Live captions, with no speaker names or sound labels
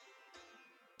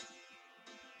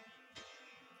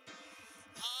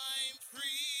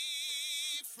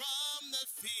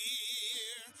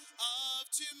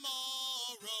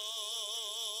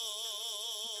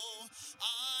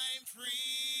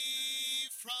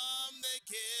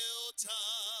guilt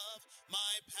of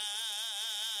my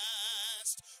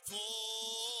past. For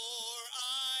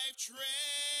I've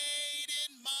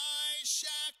traded my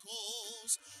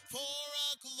shackles for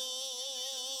a glorious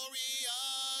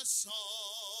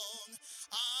song.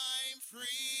 I'm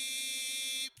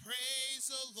free, praise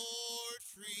the Lord,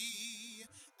 free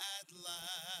at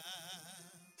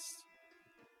last.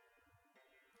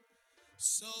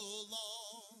 So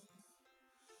long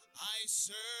I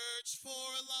searched for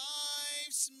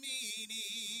life's meaning,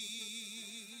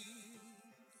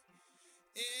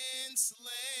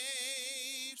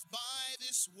 enslaved by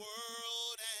this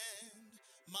world and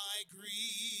my greed.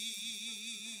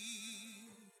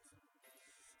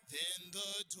 Then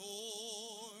the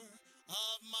door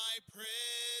of my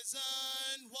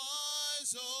prison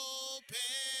was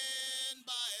opened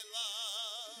by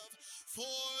love,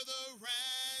 for the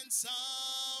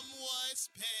ransom was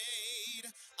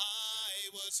paid, I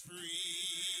was freed.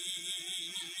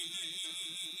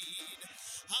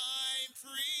 I'm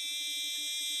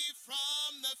free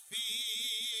from the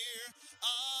fear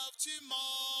of tomorrow.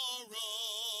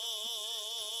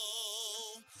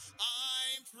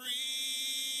 I'm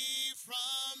free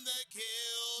from the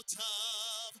guilt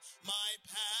of my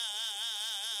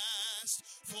past.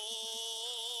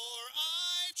 For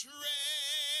I've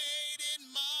traded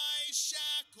my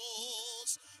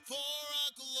shackles for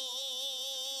a glorious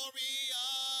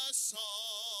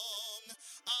song.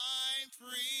 I'm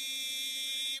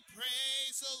free,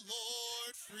 praise the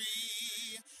Lord,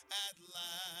 free at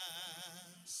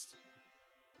last.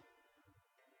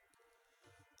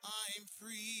 I'm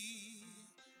free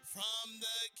from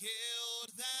the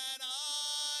guilt that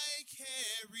I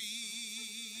carried,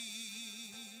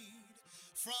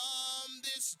 from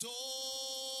this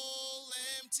dull,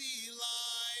 empty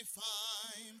life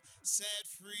I'm set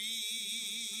free.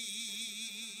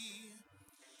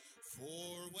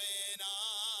 For when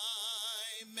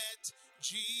I met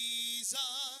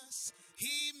Jesus,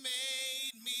 He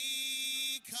made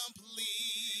me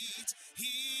complete.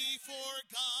 He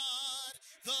forgot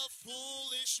the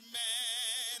foolish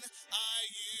man I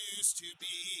used to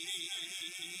be.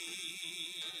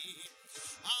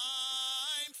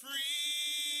 I'm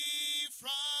free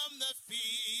from the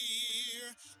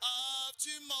fear of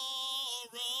tomorrow.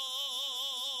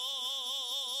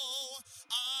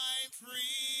 I'm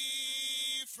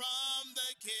free from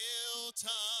the guilt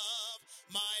of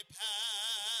my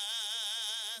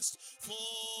past.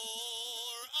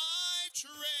 For I've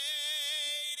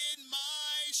traded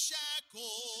my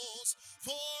shackles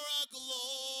for a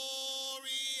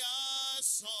glorious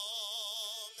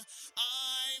song.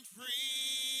 I'm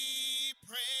free,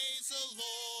 praise the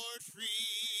Lord,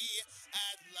 free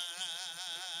at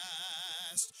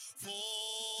last.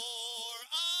 For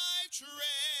I've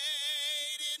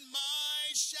traded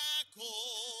my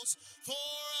shackles for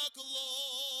a glorious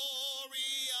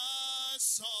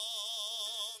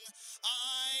song.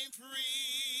 I'm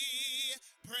free,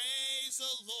 praise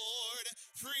the Lord,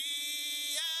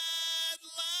 free at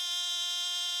last.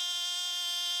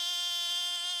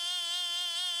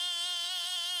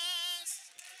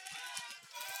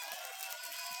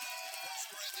 1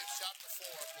 Corinthians chapter 4,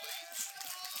 please.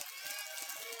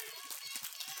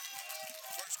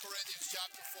 1 Corinthians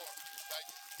chapter 4. Thank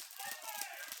you.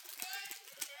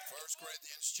 1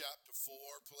 Corinthians chapter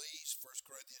 4, please. 1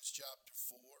 Corinthians chapter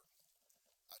 4.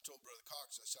 I told Brother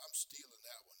Cox, I said, I'm stealing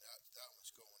that one. That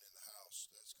one's going in the house.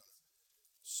 That's going to,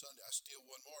 Sunday, I steal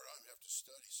one more. I don't even have to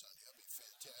study Sunday. That'd be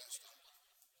fantastic.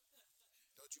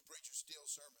 Don't you preachers steal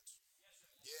sermons?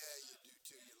 Yeah, you do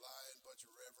too. You lying bunch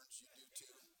of reverends. You do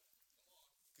too.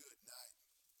 Good night.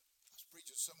 I was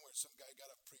preaching somewhere. Some guy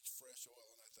got up and preached fresh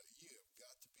oil, and I thought, you have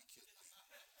got to be kidding me.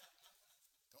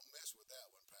 Don't mess with that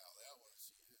one, pal. That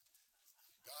one's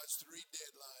God's 3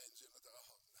 deadlines. And I thought,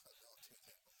 oh, no, don't do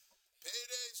that.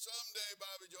 Payday someday,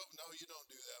 Bobby Joe. No, you don't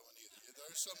do that one either.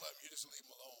 There's some of them, you just leave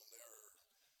them alone.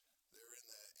 They're in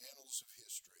the annals of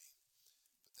history.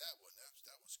 But that one, that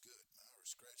was good. I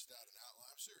scratched out an outline.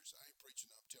 I'm serious. I ain't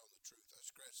preaching, I'm telling the truth. I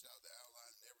scratched out the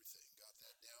outline and everything. Got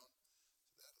that down.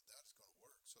 So that's going to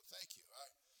work. So thank you. I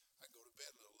can go to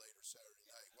bed a little later Saturday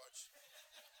night. Watch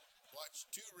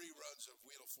 2 reruns of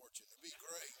Wheel of Fortune. It'd be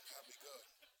great. That'd be good.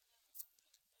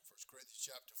 1 Corinthians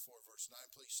chapter 4, verse 9.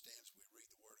 Please stand as we read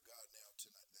the Word of God now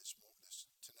tonight.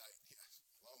 Tonight. Yeah,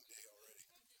 long day already.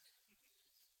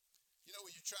 You know,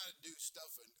 when you're trying to do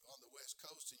stuff on the West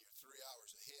Coast and you're 3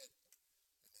 hours ahead, and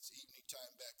it's evening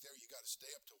time back there, you got to stay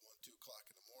up till 1, 2 o'clock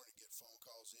in the morning, get phone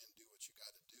calls in, do what you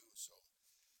got to do. So,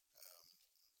 I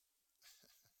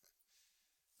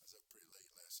was up pretty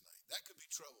late last night. That could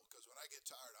be trouble because when I get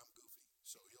tired, I'm goofy.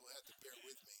 So you'll have to bear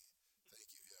with me.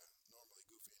 Thank you. Yeah, normally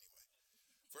goofy anyway.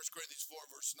 1 1 Corinthians 4,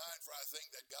 verse 9, for I think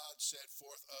that God set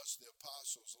forth us, the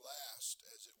apostles, last,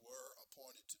 as it were,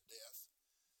 appointed to death.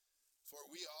 For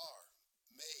we are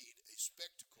made a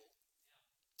spectacle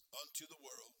unto the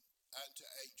world and to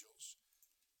angels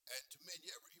and to men.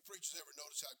 You preachers ever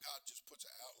notice how God just puts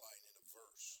an outline in a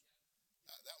verse?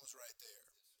 That was right there.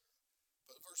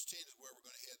 But verse 10 is where we're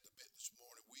going to head the bit this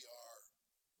morning. We are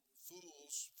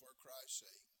fools for Christ's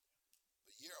sake.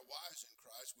 But ye are wise in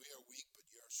Christ. We are weak, but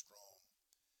ye are strong.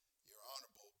 Ye are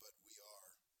honorable, but we are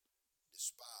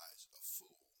despised, a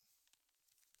fool.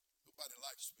 Nobody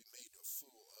likes to be made a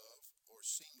fool of or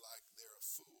seem like they're a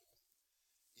fool.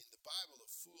 In the Bible,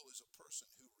 a fool is a person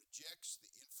who rejects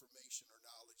the information or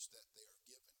knowledge that they are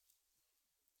given.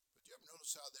 But you ever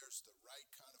notice how there's the right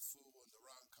kind of fool and the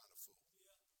wrong kind of fool?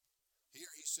 Yeah.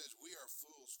 Here he says, we are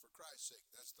fools for Christ's sake.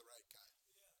 That's the right kind.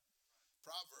 Yeah.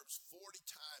 Proverbs, 40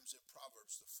 times in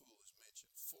Proverbs, the fool is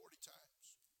mentioned. 40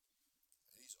 times.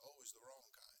 And he's always the wrong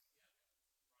kind.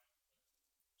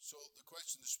 So the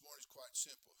question this morning is quite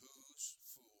simple. Whose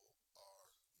fool are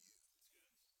you?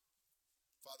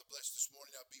 Father, bless this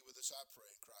morning. Now be with us, I pray,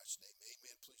 in Christ's name.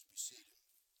 Amen. Please be seated.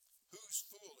 Whose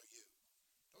fool are you?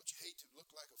 Don't you hate to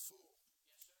look like a fool?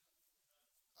 Yes, sir.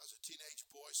 I was a teenage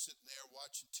boy sitting there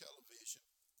watching television.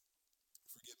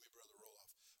 Forgive me, Brother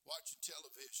Roloff. Watching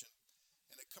television,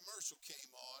 and a commercial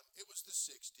came on. It was the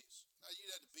 60s. Now,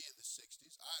 you'd have to be in the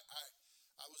 60s.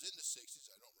 I was in the 60s.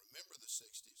 I don't remember the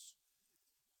 60s.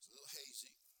 It's a little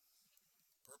hazy.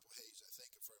 Purple haze, I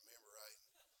think, if I remember right.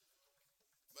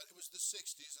 But it was the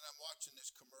 60s, and I'm watching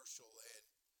this commercial, and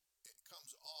it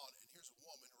comes on, and here's a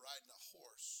woman riding a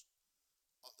horse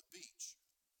on the beach.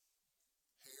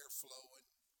 Hair flowing,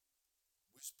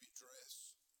 wispy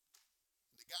dress.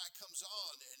 And the guy comes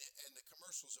on, and the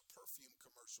commercial's a perfume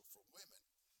commercial for women.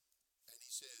 And he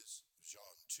says,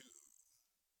 Jean 2.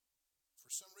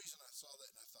 For some reason, I saw that,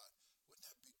 and I thought, wouldn't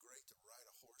that be great to ride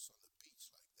a horse on the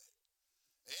beach like that?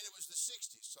 And it was the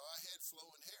 60s, so I had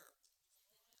flowing hair.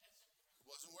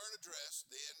 Wasn't wearing a dress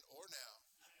then or now.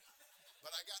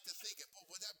 But I got to thinking, well,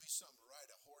 would that be something to ride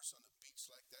a horse on the beach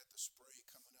like that, the spray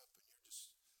coming up, and you're just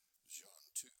Jean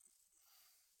 2.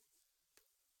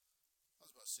 I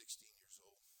was about 16 years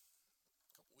old.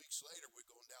 A couple weeks later, we're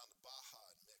going down to Baja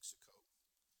in Mexico.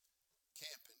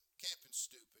 Camping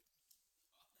stupid.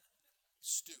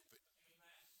 Stupid.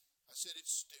 I said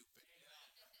it's stupid.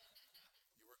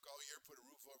 You work all year, put a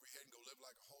roof over your head, and go live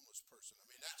like a homeless person. I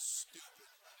mean, that's stupid.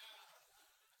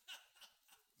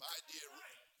 My idea,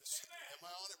 am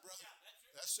I on it, brother?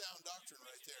 That's sound doctrine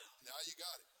right there. Now you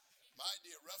got it. My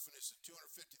idea of roughing is a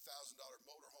 $250,000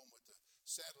 motorhome with the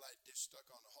satellite dish stuck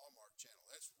on the Hallmark channel.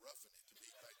 That's roughing it to me.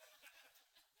 Right?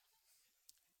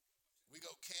 We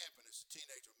go camping as a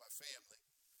teenager with my family.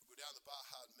 We go down to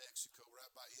Baja, Mexico,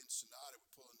 right by Ensenada. We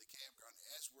pull in the campground.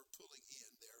 As we're pulling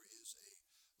in, there is a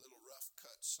little rough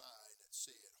cut sign that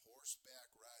said horseback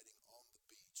riding on the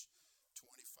beach,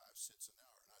 25 cents an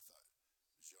hour. And I thought,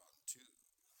 Jean 2.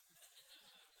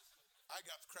 I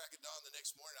got the crack of dawn the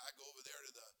next morning. I go over there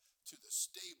to the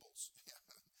stables.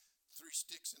 3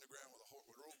 sticks in the ground with a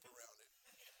rope around it.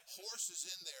 Horses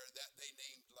in there that they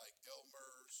named like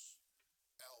Elmer's,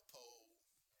 Alpo,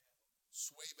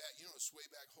 swayback. You know what a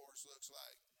swayback horse looks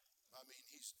like? I mean,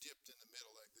 he's dipped in the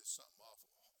middle like this, something awful.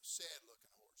 Sad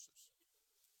looking horses.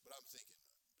 But I'm thinking,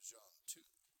 Jean 2.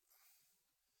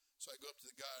 So I go up to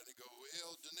the guy and I go,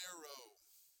 El dinero.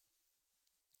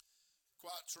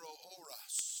 Cuatro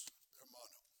horas,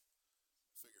 hermano.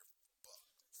 Figure, buck.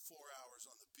 4 hours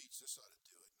on the beach, this ought to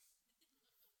do it.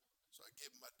 So I give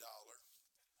him $1.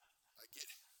 I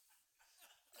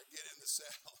get in the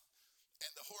saddle,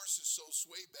 and the horse is so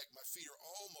swayed back, my feet are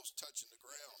almost touching the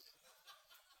ground.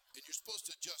 And you're supposed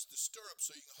to adjust the stirrup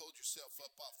so you can hold yourself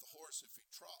up off the horse if he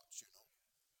trots, you know.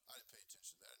 I didn't pay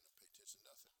attention to that. I didn't pay attention to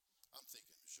nothing. I'm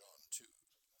thinking Jean 2.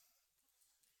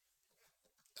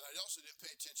 And I also didn't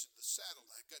pay attention to the saddle.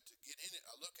 And I got to get in it.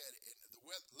 I look at it, and the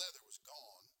leather was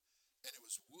gone, and it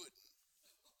was wooden.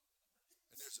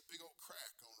 And there's a big old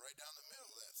crack going right down the middle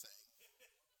of that thing.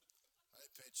 I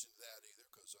didn't pay attention to that either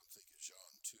because I'm thinking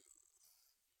Jean 2.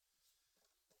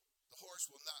 The horse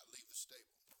will not leave the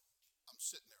stable. I'm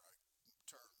sitting there. I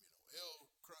turn, El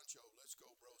Cruncho, let's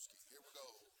go, broski. Here we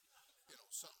go.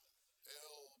 Something.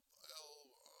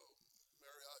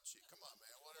 Mariachi. Come on,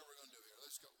 man. Whatever we're going to do here.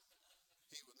 Let's go.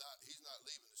 He's not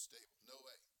leaving the stable. No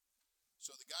way.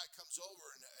 So the guy comes over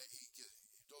and he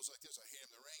goes like this. I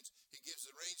hand him the reins. He gives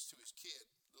the reins to his kid,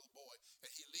 little boy,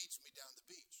 and he leads me down the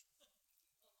beach.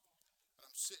 And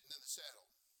I'm sitting in the saddle.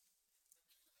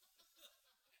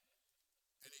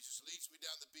 And he just leads me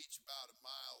down the beach about a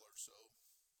mile or so.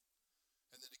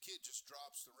 And then the the kid just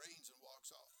drops the reins and walks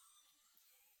off.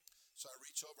 So I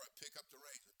reach over, I pick up the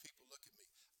reins, and people look at me.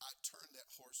 I turn that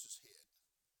horse's head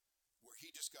where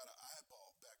he just got an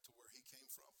eyeball back to where he came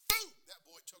from. Boom! That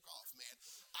boy took off, man.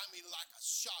 I mean, like a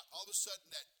shot. All of a sudden,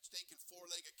 that stinking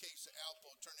four-legged case of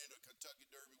Alpo turned into a Kentucky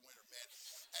Derby winner, man.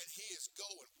 And he is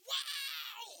going,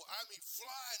 wow! I mean,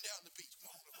 flying down the beach.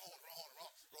 Wrong.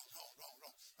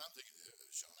 I'm thinking,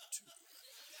 John, too.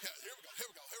 Yeah, here we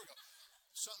go.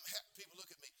 Something happened. People look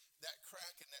at me. That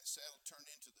crack in that saddle turned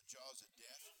into the jaws of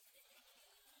death.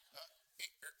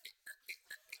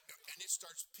 And it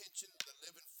starts pinching the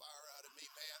living fire out of me,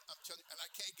 man. I'm telling you, and I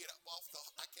can't get off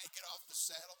the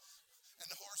saddle. And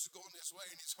the horse is going this way,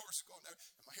 and his horse is going there.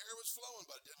 And my hair was flowing,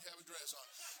 but I didn't have a dress on.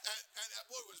 And that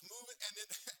boy was moving, and then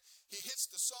he hits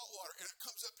the salt water, and it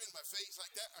comes up in my face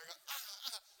like that. I go,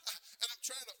 and I'm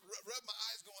trying to rub my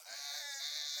eyes, going,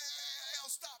 hey, I'll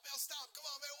stop. Come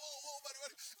on, man. Whoa, buddy.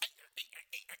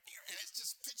 And it's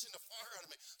just pitching the fire out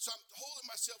of me. So I'm holding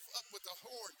myself up with the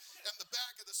horn and the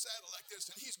back of the saddle like this,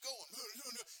 and he's going,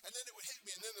 and then it would hit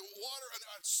me, and then the water, and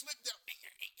I'd slip down.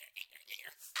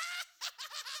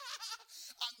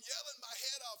 I'm yelling my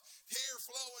head off, hair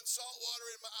flowing, salt water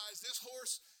in my eyes. This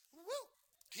horse, woo,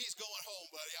 he's going home,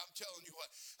 buddy. I'm telling you what.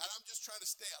 And I'm just trying to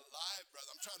stay alive, brother.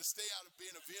 I'm trying to stay out of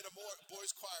being a Vienna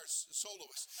Boys Choir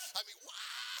soloist. I mean,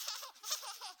 wow.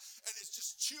 And it's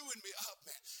just chewing me up,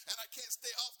 man. And I can't stay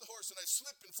off the horse, and I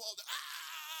slip and fall down.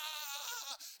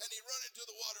 And he run into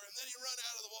the water, and then he run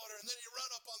out of the water, and then he run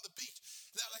up on the beach.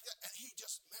 Like that. And he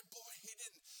just, man, boy, he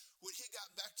didn't. When he got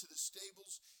back to the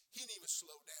stables, he didn't even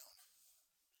slow down.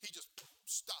 He just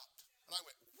stopped. And I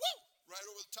went, whoa, right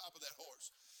over the top of that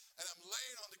horse. And I'm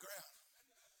laying on the ground.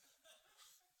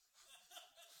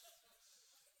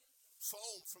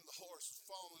 Foam from the horse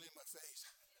falling in my face.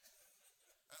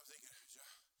 And I'm thinking,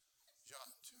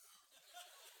 John, too.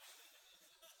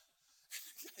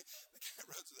 The guy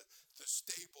runs to the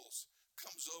stables,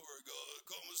 comes over and goes,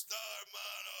 ¿Cómo está,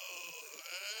 hermano?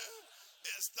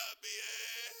 Está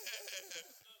bien.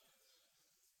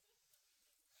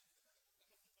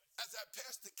 As I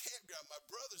passed the campground, my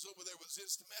brother's over there with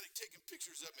Instamatic taking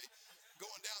pictures of me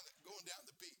going down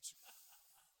the beach.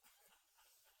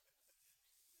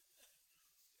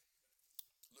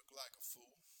 Look like a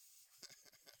fool.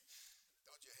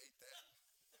 Don't you hate that?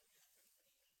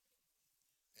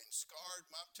 And scarred,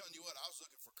 I'm telling you what, I was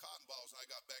looking for cotton balls when I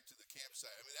got back to the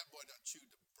campsite. I mean, that boy done chewed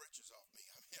the britches off me.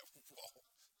 I mean, whoa.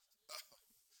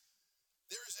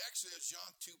 There is actually a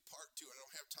John 2 Part 2. I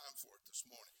don't have time for it this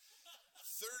morning.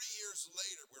 30 years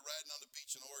later, we're riding on the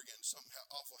beach in Oregon. Something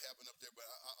awful happened up there, but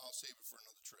I'll save it for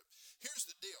another trip. Here's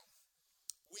the deal.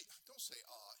 Don't say,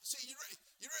 see, you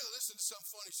rather listen to some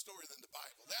funny story than the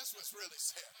Bible. That's what's really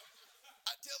sad.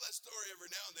 I tell that story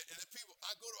every now and then, and if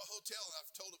I go to a hotel, and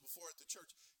I've told it before at the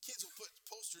church, kids will put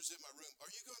posters in my room. Are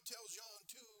you going to tell John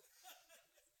 2?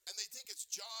 And they think it's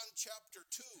John chapter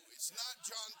 2. It's not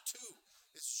John 2.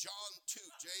 It's John 2,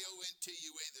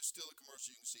 Jontua. There's still a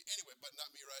commercial you can see. Anyway, but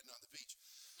not me riding on the beach.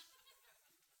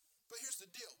 But here's the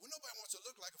deal. Well, nobody wants to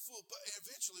look like a fool, but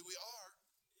eventually we are.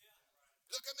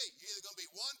 Look at me. You're either going to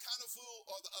be one kind of fool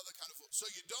or the other kind of fool. So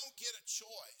you don't get a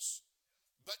choice,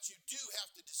 but you do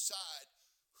have to decide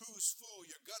whose fool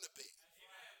you're going to be.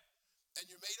 And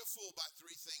you're made a fool by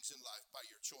three things in life: by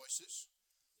your choices,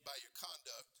 by your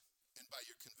conduct, and by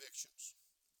your convictions.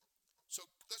 So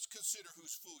let's consider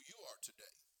whose fool you are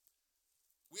today.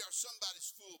 We are somebody's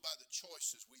fool by the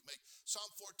choices we make. Psalm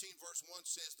 14 verse 1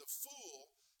 says, the fool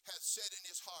hath said in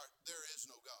his heart, there is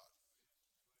no God.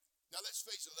 Now let's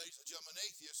face it, ladies and gentlemen, an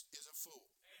atheist is a fool.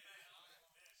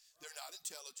 They're not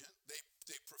intelligent.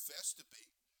 They profess to be.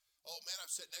 Oh man,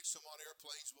 I've sat next to them on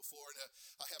airplanes before, and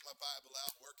I have my Bible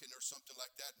out working or something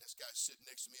like that, and this guy's sitting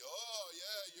next to me. Oh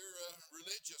yeah, you're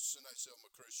religious, and I said, I'm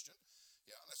a Christian.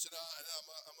 Yeah, and I said, and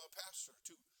I'm a pastor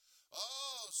too.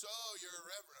 Oh, so you're a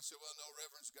reverend? I said, well, no,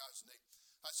 reverend's God's name.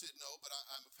 I said, no, but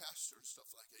I'm a pastor and stuff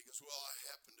like that. He goes, well, I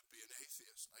happen to be an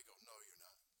atheist. I go, no, you're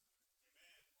not.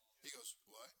 He goes,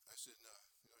 what? I said, no,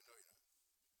 you're not.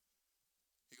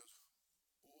 He goes,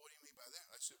 well, what do you mean by that?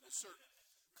 I said, well, sir,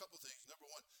 a couple things. Number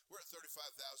one, we're at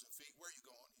 35,000 feet. Where are you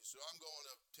going? He said, I'm going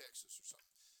to Texas or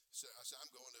something. I said,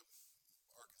 I'm going to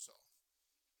Arkansas.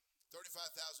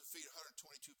 35,000 feet,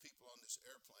 122 people on this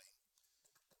airplane.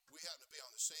 We happen to be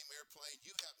on the same airplane.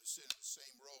 You happen to sit in the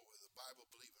same row with a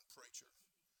Bible-believing preacher.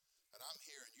 And I'm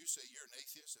here, and you say you're an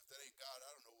atheist. If that ain't God, I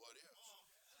don't know what is.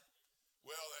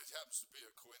 Well, that happens to be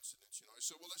a coincidence, you know. I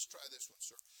said, well, let's try this one,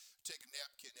 sir. Take a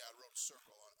napkin out. I wrote a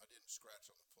circle on it. I didn't scratch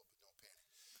on the pulpit. Don't panic.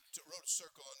 I wrote a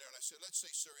circle on there, and I said, let's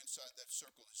say, sir, inside that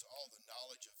circle is all the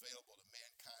knowledge available to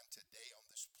mankind today on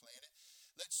this planet.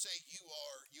 let's say you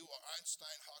are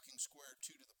Einstein Hawking squared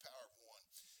 2 to the power of 1.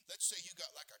 Let's say you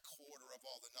got like a quarter of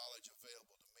all the knowledge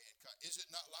available to mankind. Is it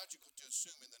not logical to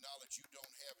assume in the knowledge you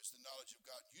don't have is the knowledge of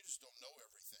God? You just don't know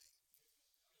everything.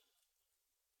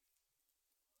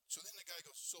 So then the guy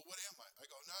goes, so what am I? I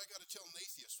go, now I got to tell an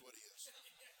atheist what he is.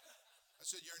 I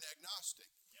said, you're an agnostic.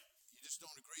 You just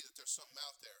don't agree that there's something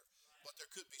out there. But there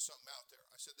could be something out there.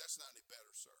 I said, that's not any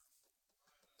better, sir.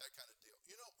 That kind of deal.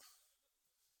 You know,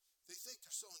 they think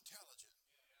they're so intelligent.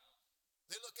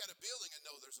 They look at a building and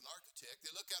know there's an architect.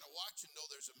 They look at a watch and know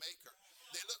there's a maker.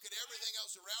 They look at everything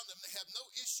else around them. They have no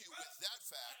issue with that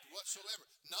fact whatsoever.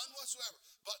 None whatsoever.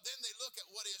 But then they look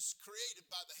at what is created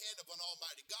by the hand of an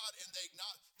almighty God and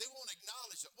they won't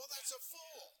acknowledge it. Well, that's a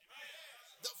fool.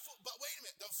 But wait a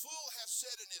minute. The fool has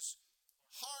said in his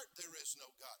heart there is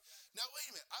no God. Now, wait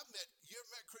a minute. You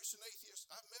ever met Christian atheists?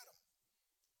 I've met them.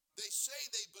 They say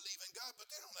they believe in God,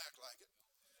 but they don't act like it.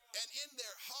 And in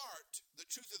their heart, the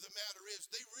truth of the matter is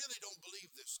they really don't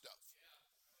believe this stuff.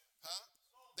 Huh?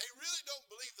 They really don't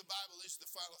believe the Bible is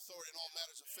the final authority in all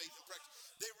matters of faith and practice.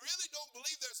 They really don't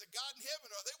believe there's a God in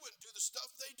heaven, or they wouldn't do the stuff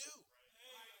they do.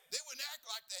 They wouldn't act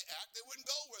like they act. They wouldn't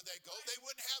go where they go. They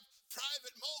wouldn't have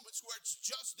private moments where it's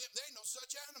just them. There ain't no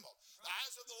such animal. The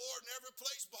eyes of the Lord in every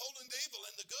place, beholding the evil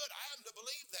and the good. I happen to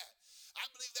believe that. I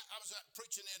believe that. I was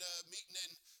preaching in a meeting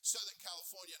in Southern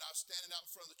California, and I was standing out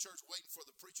in front of the church waiting for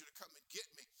the preacher to come and get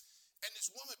me. And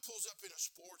this woman pulls up in a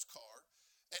sports car,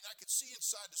 and I could see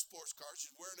inside the sports car.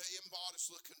 She's wearing an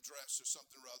immodest-looking dress or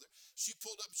something or other. She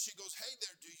pulled up, and she goes, hey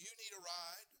there, do you need a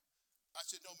ride? I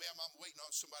said, no, ma'am, I'm waiting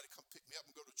on somebody to come pick me up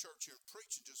and go to church here and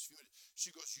preach in just a few minutes.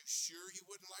 She goes, you sure you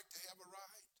wouldn't like to have a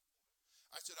ride?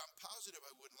 I said, I'm positive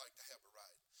I wouldn't like to have a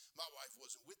ride. My wife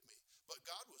wasn't with me, but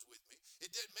God was with me.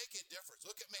 It didn't make any difference.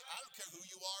 Look at me. I don't care who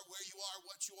you are, where you are,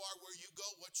 where you go,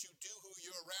 what you do, who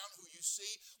you're around, who you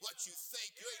see, what you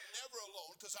think. You ain't never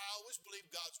alone, because I always believe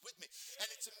God's with me. And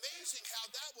it's amazing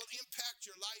how that will impact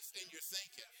your life and your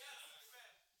thinking.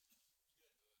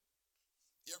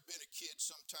 You ever been a kid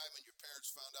sometime and your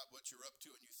parents found out what you're up to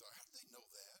and you thought, how did they know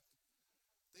that?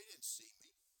 They didn't see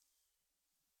me.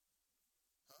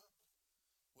 Huh?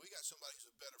 Well, you got somebody who's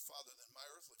a better father than my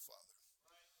earthly father.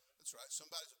 That's right.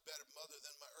 Somebody's a better mother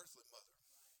than my earthly mother,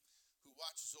 who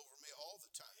watches over me all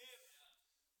the time.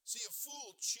 See, a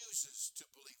fool chooses to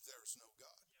believe there is no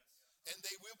God. And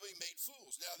they will be made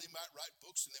fools. Now, they might write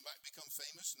books, and they might become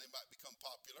famous, and they might become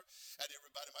popular, and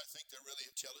everybody might think they're really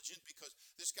intelligent, because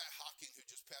this guy Hawking, who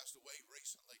just passed away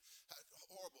recently, had a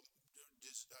horrible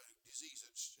disease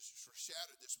that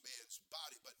shattered this man's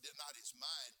body, but not his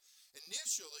mind.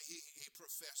 Initially, he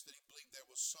professed that he believed there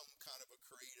was some kind of a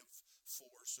creative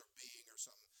force or being or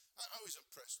something. I was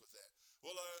impressed with that.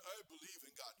 Well, I believe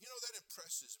in God. You know, that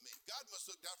impresses me. God must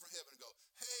look down from heaven and go,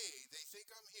 hey, they think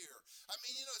I'm here. I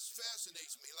mean, you know, it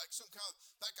fascinates me, like some kind of,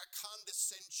 like a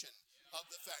condescension of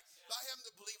the fact. I happen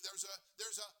to believe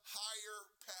there's a higher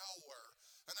power.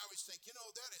 And I always think, you know,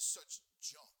 that is such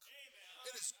junk.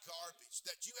 It is garbage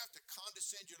that you have to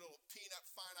condescend your little peanut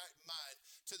finite mind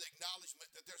to the acknowledgement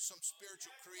that there's some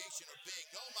spiritual creation or being.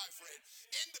 No, my friend,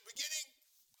 in the beginning,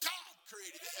 God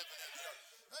created the heaven and the earth.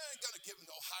 I ain't going to give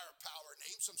him no higher power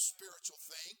name, some spiritual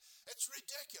thing. It's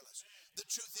ridiculous. The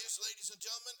truth is, ladies and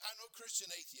gentlemen, I know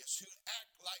Christian atheists who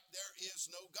act like there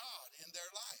is no God in their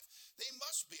life. They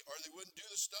must be, or they wouldn't do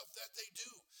the stuff that they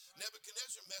do.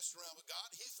 Nebuchadnezzar messed around with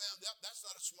God. He found out that's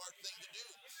not a smart thing to do.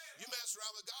 You mess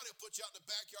around with God, he'll put you out in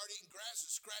the backyard eating grass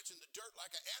and scratching the dirt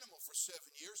like an animal for 7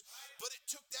 years. But it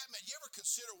took that man. You ever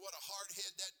consider what a hard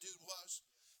head that dude was?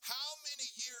 How many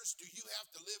years do you have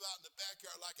to live out in the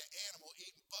backyard like an animal,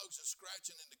 eating bugs and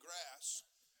scratching in the grass,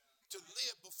 to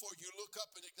live before you look up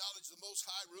and acknowledge the Most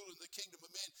High rule in the kingdom of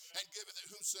men and give it to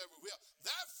whomsoever will?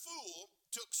 That fool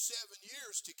took 7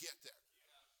 years to get there.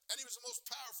 And he was the most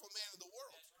powerful man in the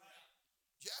world.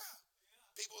 Yeah.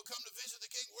 People will come to visit the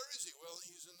king. Where is he? Well,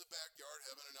 he's in the backyard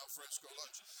having an alfresco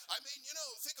lunch. I mean, you know,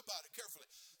 think about it carefully.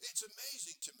 It's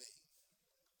amazing to me.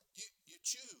 You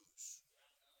choose.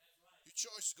 Your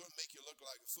choice is going to make you look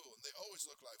like a fool. And they always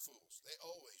look like fools. They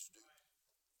always do.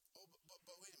 Oh,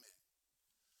 but wait a minute.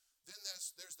 Then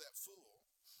there's that fool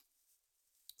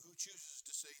who chooses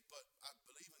to say, but I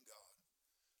believe in God.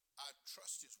 I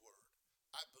trust his word.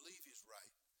 I believe he's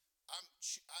right.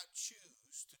 I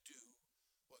choose to do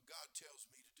what God tells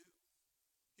me to do.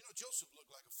 You know, Joseph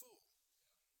looked like a fool.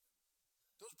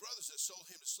 Those brothers that sold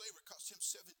him to slavery cost him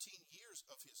 17 years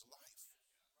of his life.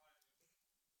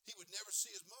 He would never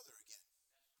see his mother again.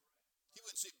 He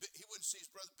wouldn't see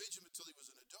his brother Benjamin until he was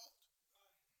an adult.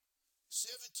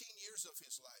 17 years of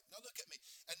his life. Now look at me.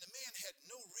 And the man had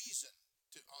no reason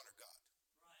to honor God.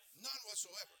 None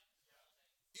whatsoever.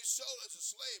 You sold as a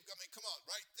slave. I mean, come on,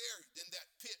 right there in that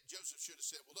pit, Joseph should have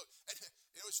said, well, look, and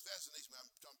it was fascinating.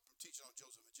 I'm teaching on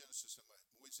Joseph in Genesis in my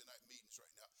Wednesday night meetings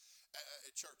right now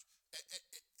at church.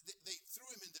 They threw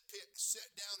him in the pit,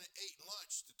 sat down and ate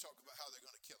lunch to talk about how they're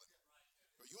going to kill him.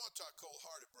 Well, you want to talk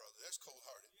cold-hearted, brother? That's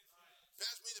cold-hearted.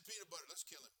 Pass me the peanut butter. Let's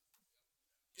kill him.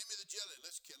 Give me the jelly.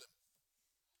 Let's kill him.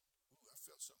 Ooh, I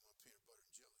felt something on peanut butter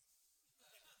and jelly.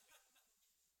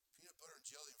 Peanut butter and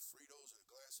jelly and Fritos and a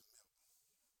glass of milk.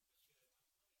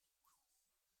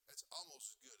 That's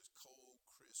almost as good as cold,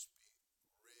 crispy,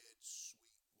 red,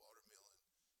 sweet watermelon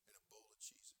and a bowl of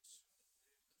Cheez-Its.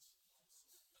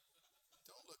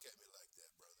 Don't look at me like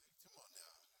that, brother. Come on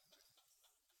now.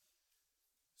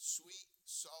 Sweet,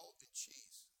 salt, and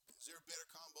cheese. Is there a better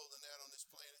combo than that on this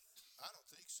planet? I don't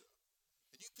think so.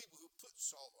 And you people who put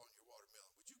salt on your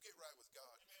watermelon, would you get right with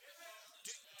God?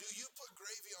 Do you put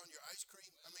gravy on your ice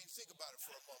cream? I mean, think about it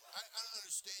for a moment. I don't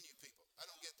understand you people. I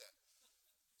don't get that.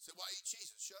 So why eat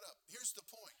cheese? Shut up. Here's the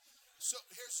point. So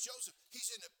here's Joseph. He's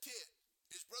in a pit.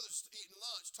 His brother's eating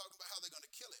lunch, talking about how they're going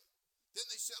to kill him. Then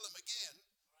they sell him again.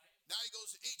 Now he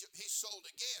goes to Egypt. He's sold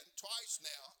again, twice.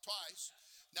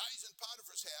 Now he's in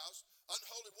Potiphar's house.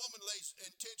 Unholy woman lays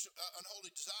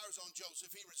unholy desires on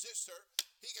Joseph. He resists her.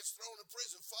 He gets thrown in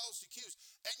prison, falls accused.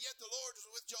 And yet the Lord is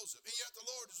with Joseph. And yet the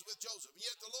Lord is with Joseph. And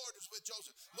yet the Lord is with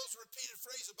Joseph. Most repeated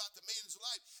phrase about the man's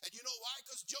life. And you know why?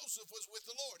 Because Joseph was with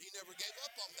the Lord. He never gave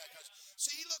up on that.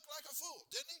 See, he looked like a fool,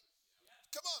 didn't he?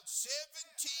 Come on, 17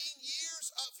 years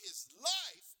of his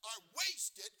life are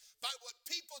wasted by what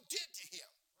people did to him.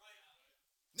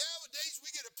 Nowadays,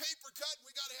 we get a paper cut and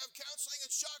we got to have counseling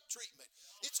and shock treatment.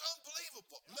 It's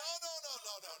unbelievable. No.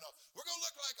 We're going to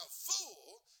look like a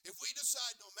fool if we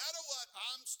decide no matter what,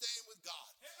 I'm staying with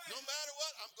God. No matter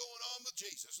what, I'm going on with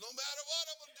Jesus. No matter what,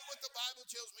 I'm going to do what the Bible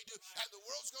tells me to do. And the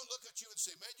world's going to look at you and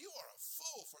say, man, you are a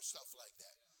fool for stuff like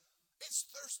that. It's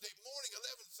Thursday morning,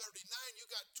 11:39. You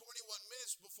got 21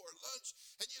 minutes before lunch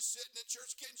and you're sitting in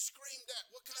church getting screamed at.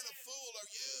 What kind of fool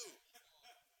are you?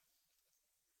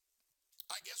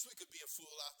 I guess we could be a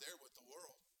fool out there with the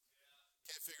world.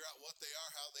 Can't figure out what they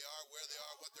are, how they are, where they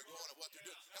are, what they're going, and what they're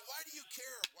doing. And why do you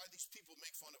care why these people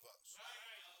make fun of us?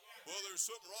 Well, there's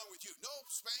something wrong with you. No,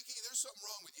 Spanky, there's something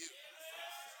wrong with you.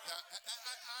 Now,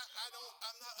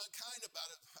 I'm not unkind about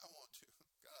it. I want to.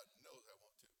 God knows I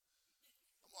want to.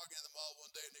 I'm walking in the mall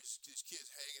one day and there's these kids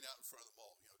hanging out in front of the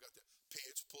mall. You know, got the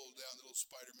pants pulled down, the little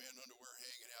Spider-Man underwear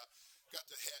hanging out, got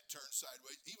the hat turned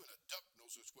sideways. Even a duck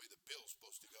knows which way the bill's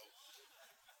supposed to go.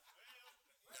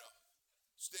 You know,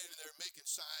 standing there making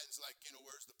signs like, you know,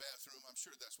 where's the bathroom? I'm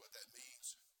sure that's what that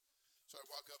means. So I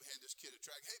walk up and hand this kid a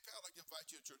track. Hey, pal, I'd like to invite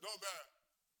you to church. No, man.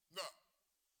 No.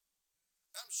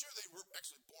 I'm sure they were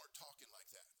actually born talking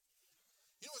like that.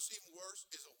 You know what's even worse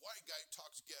is a white guy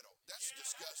talks ghetto. That's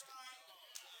disgusting.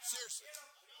 Seriously.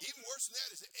 Even worse than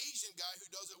that is an Asian guy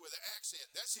who does it with an accent.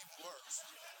 That's even worse.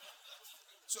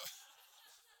 So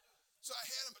I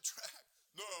hand him a track.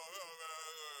 No,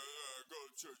 man, go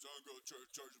to church. I don't go to church.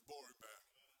 Church is boring, man.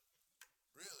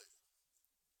 Really?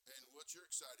 And what's your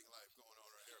exciting life going on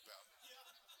right here about?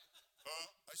 Huh?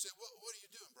 I said, what are you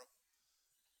doing, bro?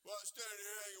 Well, I'm standing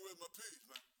here hanging with my peeps,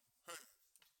 man. Hey.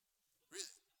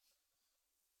 Really?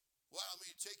 Well, I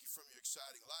mean, take you from your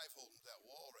exciting life holding that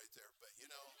wall right there, but you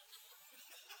know,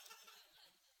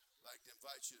 like to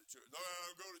invite you to church. No,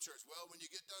 go to church. Well, when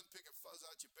you get done picking fuzz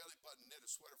out your belly button, knit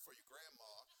a sweater for your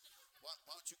grandma. Why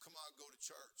don't you come on and go to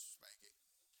church, Spanky?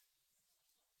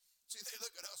 See, they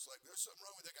look at us like there's something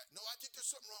wrong with that guy. No, I think there's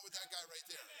something wrong with that guy right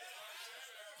there.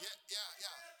 Yeah.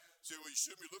 See, well, you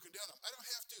shouldn't be looking down on him. I don't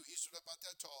have to. He's about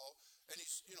that tall, and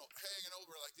he's, you know, hanging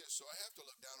over like this, so I have to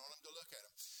look down on him to look at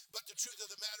him. But the truth of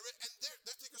the matter is, and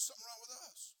they think there's something wrong with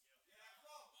us.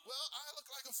 Well, I look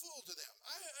like a fool to them.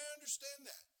 I understand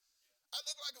that. I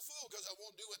look like a fool because I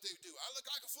won't do what they do. I look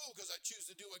like a fool because I choose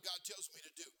to do what God tells me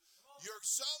to do. You're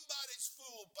somebody's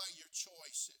fool by your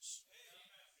choices.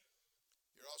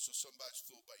 You're also somebody's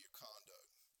fool by your conduct.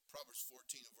 Proverbs 14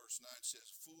 and verse 9 says,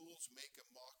 fools make a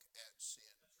mock at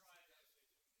sin.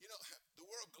 You know, the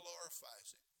world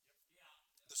glorifies it.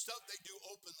 The stuff they do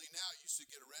openly now used to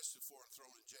get arrested for and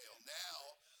thrown in jail.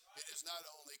 Now, it is not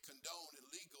only condoned and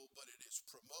legal, but it is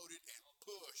promoted and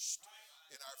pushed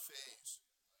in our face.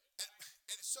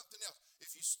 And it's something else.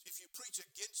 If you preach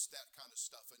against that kind of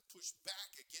stuff and push back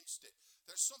against it,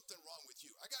 there's something wrong with you.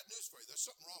 I got news for you. There's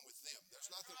something wrong with them. There's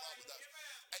nothing wrong with us.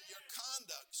 And your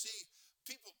conduct, see,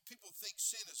 people think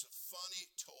sin is a funny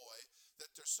toy, that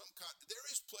there's some kind, there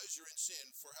is pleasure in sin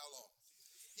for how long?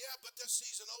 Yeah, but the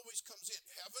season always comes in.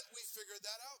 Haven't we figured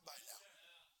that out by now?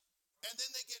 And then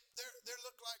they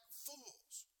look like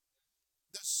fools.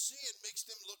 The sin makes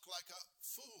them look like a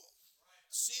fool.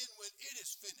 Sin, when it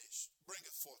is finished,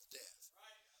 bringeth forth death.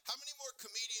 How many more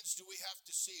comedians do we have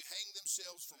to see hang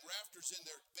themselves from rafters in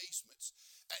their basements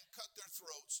and cut their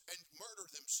throats and murder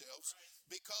themselves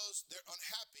because they're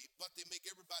unhappy, but they make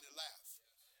everybody laugh?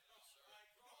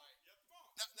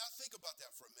 Now think about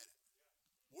that for a minute.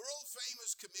 World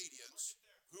famous comedians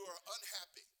who are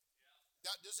unhappy.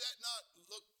 Now, does that not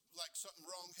look like something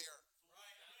wrong here?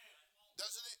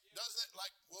 Doesn't it? Doesn't it?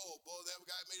 Like, whoa, boy, that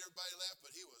guy made everybody laugh,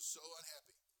 but he was so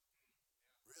unhappy.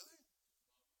 Really?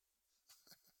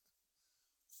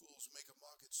 Fools make a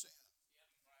mock at sin.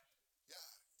 Yeah.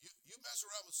 You mess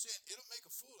around with sin, it'll make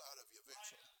a fool out of you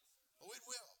eventually. Oh, it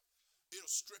will. It'll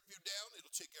strip you down.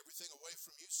 It'll take everything away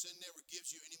from you. Sin never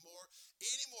gives you any more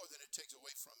than it takes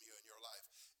away from you in your life.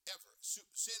 Ever.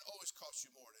 Sin always costs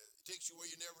you more. It takes you where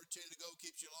you never intended to go,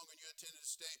 keeps you longer than you intended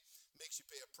to stay, makes you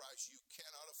pay a price you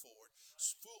cannot afford.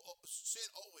 Sin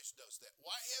always does that.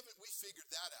 Why haven't we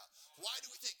figured that out? Why do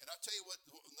we think? And I'll tell you what,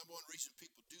 the number one reason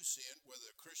people do sin, whether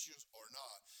they're Christians or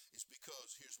not, is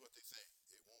because here's what they think.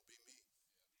 It won't be me.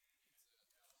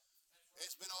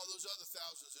 It's been all those other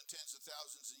thousands and tens of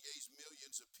thousands and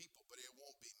millions of people, but it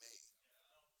won't be me.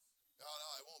 No,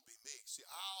 it won't be me. See,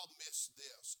 I'll miss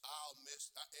this.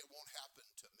 It won't happen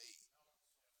to me.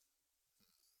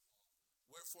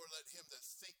 Wherefore let him that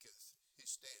thinketh he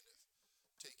standeth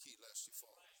take heed lest he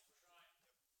fall.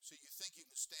 See, you think you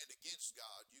can stand against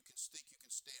God. You can think you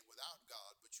can stand without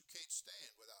God, but you can't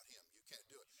stand without him. You can't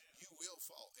do it. You will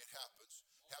fall. It happens.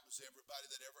 Happens to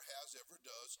everybody that ever has, ever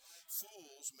does.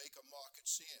 Fools make a mock at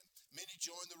sin. Many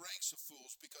join the ranks of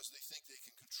fools because they think they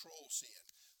can control sin,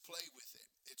 play with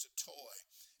it. It's a toy.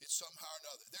 It's somehow or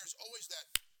another. There's always that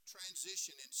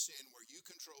transition in sin where you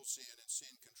control sin and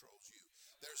sin controls you.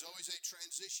 There's always a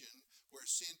transition where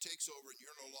sin takes over and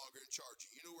you're no longer in charge.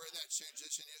 You know where that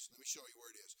transition is? Let me show you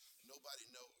where it is. Nobody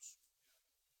knows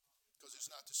because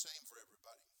it's not the same for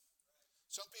everybody.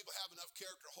 Some people have enough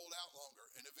character to hold out longer,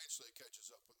 and eventually it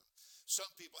catches up with them.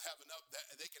 Some people have enough that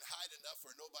they can hide enough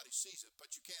where nobody sees it,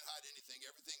 but you can't hide anything.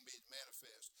 Everything being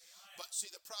manifest. But see,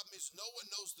 the problem is no one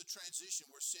knows the transition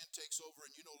where sin takes over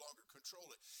and you no longer control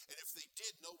it. And if they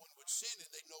did, no one would sin and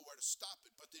they'd know where to stop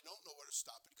it. But they don't know where to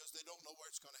stop it because they don't know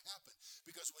where it's going to happen.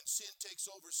 Because when sin takes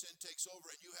over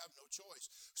and you have no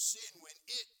choice. Sin, when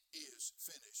it is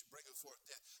finished, bringeth forth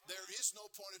death. There is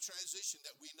no point of transition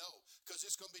that we know because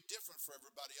it's going to be different for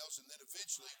everybody else. And then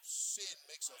eventually sin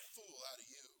makes a fool out of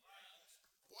you.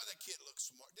 Boy, that kid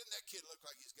looks smart. Didn't that kid look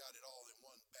like he's got it all in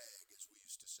one bag, as we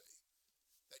used to say?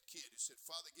 That kid who said,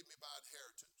 Father, give me my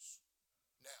inheritance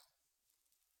now.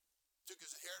 Took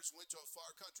his inheritance, went to a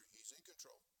far country. He's in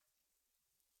control.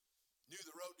 Knew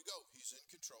the road to go. He's in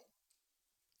control.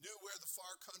 Knew where the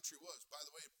far country was. By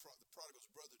the way, the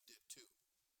prodigal's brother did too.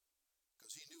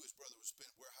 Because he knew his brother was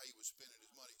how he was spending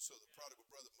his money. So the prodigal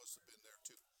brother must have been there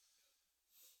too.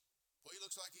 Well, he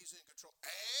looks like he's in control.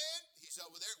 And he's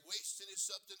over there wasting his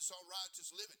substance on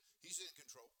riotous living. He's in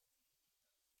control.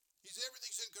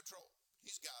 Everything's in control.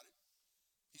 He's got it.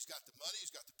 He's got the money.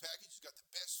 He's got the package. He's got the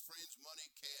best friends money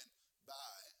can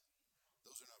buy.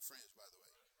 Those are not friends, by the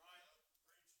way.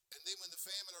 And then when the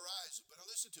famine arises, but now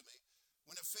listen to me.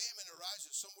 When a famine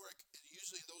arises,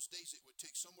 usually in those days, it would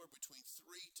take somewhere between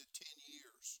 3 to 10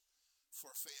 years for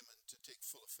a famine to take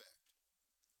full effect.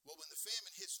 Well, when the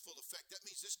famine hits full effect, that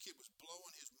means this kid was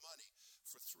blowing his money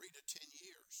for 3 to 10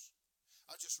 years.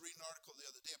 I just read an article the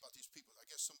other day about these people. I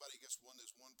guess somebody won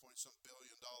this $1 some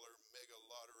billion mega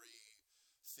lottery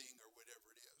thing or whatever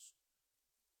it is.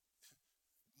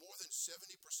 More than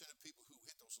 70% of people who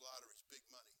hit those lotteries, big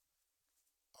money,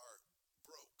 are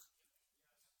broke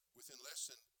within less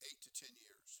than 8 to 10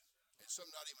 years. And some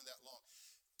not even that long.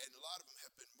 And a lot of them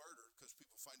have been murdered because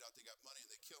people find out they got money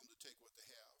and they kill them to take what they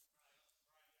have.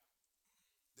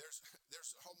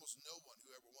 There's almost no one who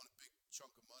ever won a big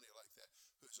chunk of money like that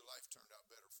whose life turned out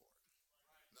better for it.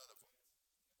 None of them.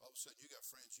 All of a sudden, you got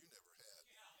friends you never had.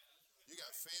 You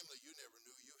got family you never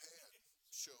knew you had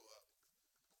show up.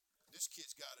 This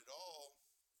kid's got it all.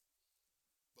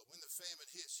 But when the famine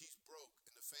hits, he's broke,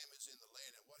 and the famine's in the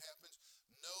land. And what happens?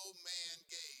 No man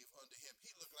gave unto him.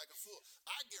 He looked like a fool.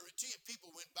 I guarantee you,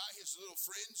 people went by, his little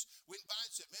friends went by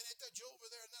and said, man, ain't that Joe over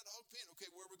there in that hog pen? Okay,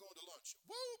 where are we going to lunch?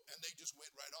 Whoop! And they just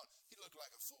went right on. He looked like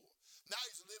a fool. Now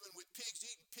he's living with pigs,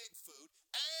 eating pig food,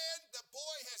 and the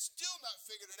boy has still not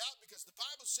figured it out because the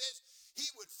Bible says he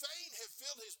would fain have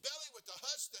filled his belly with the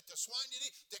husk that the swine did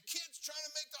eat. The kid's trying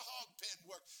to make the hog pen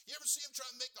work. You ever see him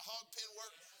trying to make the hog pen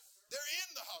work? They're in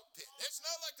the hog pen. It's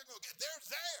not like they're going to get. They're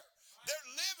there. They're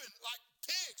living like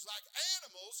pigs, like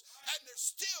animals, and they're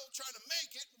still trying to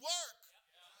make it work.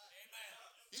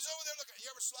 He's over there looking.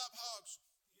 You ever slop hogs?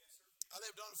 I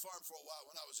lived on a farm for a while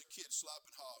when I was a kid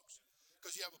slopping hogs.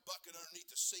 Because you have a bucket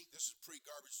underneath the sink. This is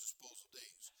pre-garbage disposal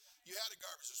days. You had a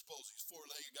garbage disposal. He's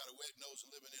four-legged, got a wet nose, and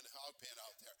living in a hog pen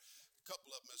out there. A couple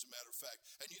of them, as a matter of fact.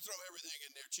 And you throw everything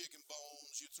in there, chicken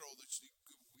bones. You throw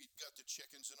we got the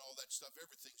chickens and all that stuff.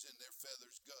 Everything's in there,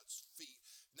 feathers, guts, feet.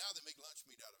 Now they make lunch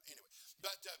meat out of it. Anyway,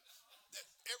 but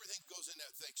everything goes in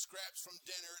that thing. Scraps from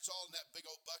dinner. It's all in that big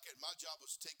old bucket. My job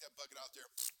was to take that bucket out there,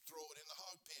 throw it in the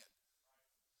hog pen.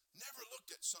 Never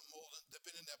looked at something old that's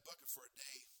been in that bucket for a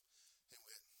day and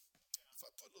went, if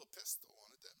I put a little pesto on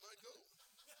it, that might go.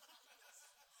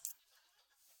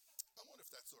 I wonder if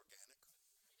that's organic.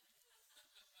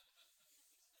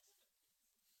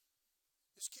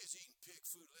 This kid's eating pig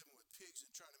food, living with pigs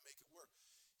and trying to make it work.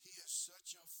 He is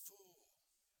such a fool.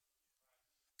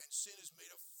 And sin has made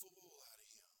a fool out of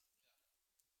him.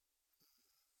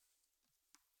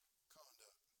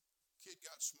 Conduct. Kid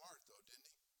got smart though,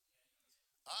 didn't he?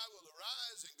 I will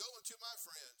arise and go unto my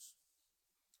friends.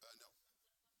 No.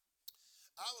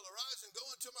 I will arise and go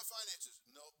into my finances.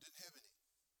 No, didn't have any.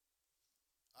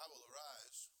 I will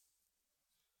arise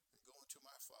and go into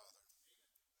my Father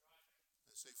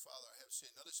and say, Father, I have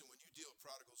sinned. Now listen, when you deal with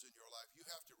prodigals in your life, you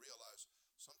have to realize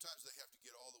sometimes they have to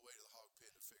get all the way to the hog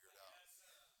pen to figure it out.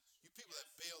 You people that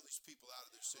bail these people out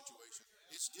of their situation,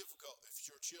 it's difficult. If it's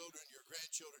your children, your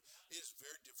grandchildren, it is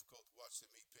very difficult to watch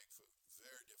them eat pig food.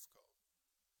 Very difficult.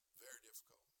 Very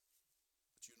difficult.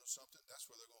 But you know something? That's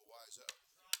where they're going to wise up.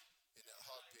 In that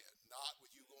hog pen. Not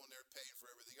with you going there paying for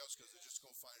everything else, because they're just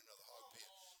going to find another hog pen.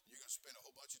 You're going to spend a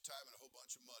whole bunch of time and a whole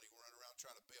bunch of money running around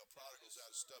trying to bail prodigals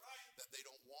out of stuff that they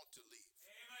don't want to leave.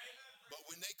 But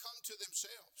when they come to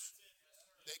themselves,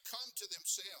 they come to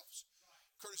themselves.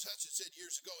 Curtis Hutchins said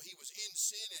years ago he was in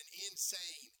sin and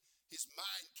insane. His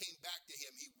mind came back to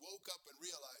him. He woke up and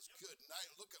realized, good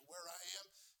night, look at where I am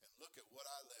and look at what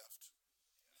I left.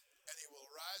 And he will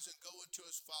rise and go into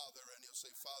his Father, and he'll say,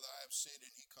 Father, I have sinned,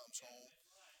 and he comes home.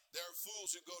 There are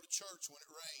fools who go to church when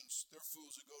it rains. There are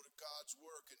fools who go to God's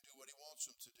work and do what he wants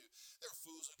them to do. There are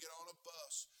fools who get on a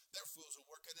bus. There are fools who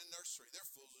work in a nursery. There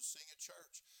are fools who sing at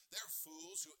church. There are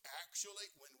fools who actually,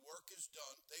 when work is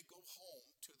done, they go home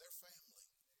to their family.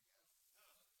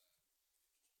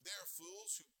 There are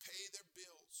fools who pay their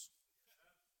bills.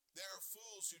 There are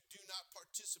fools who do not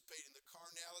participate in the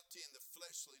carnality and the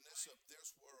fleshliness of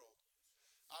this world.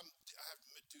 I have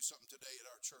to do something today at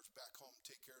our church back home,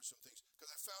 take care of some things.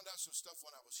 Because I found out some stuff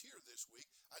when I was here this week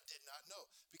I did not know.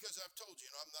 Because I've told you,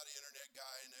 I'm not an internet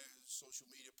guy and a social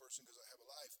media person because I have a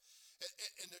life.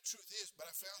 And the truth is, but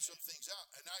I found some things out,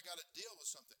 and I got to deal with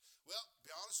something. Well, to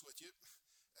be honest with you,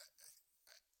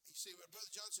 you see,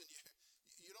 Brother Johnson,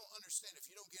 you don't understand. If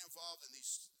you don't get involved in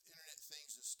these internet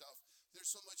things and stuff, there's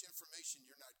so much information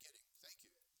you're not getting. Thank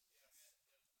you.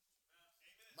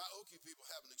 My Okie people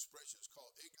have an expression. It's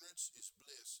called ignorance is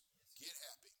bliss. Get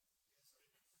happy.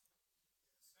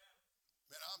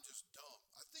 Man, I'm just dumb.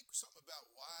 I think something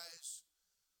about wise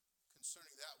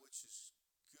concerning that which is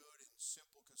good and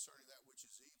simple concerning that which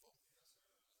is evil.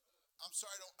 I'm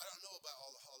sorry, I don't know about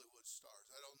all the Hollywood stars.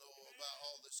 I don't know about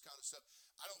all this kind of stuff.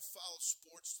 I don't follow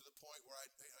sports to the point where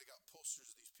I got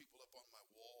posters of these people up on my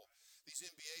wall. These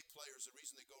NBA players, the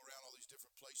reason they go around all these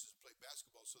different places and play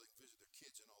basketball so they can visit their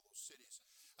kids in all those cities.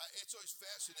 It's always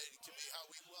fascinating to me how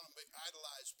we want to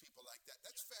idolize people like that.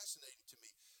 That's fascinating to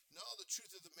me. No, the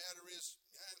truth of the matter is,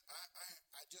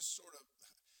 I just sort of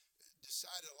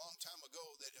decided a long time ago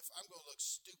that if I'm going to look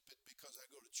stupid because I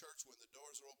go to church when the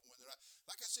doors are open, when they're not,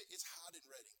 like I say, it's hot in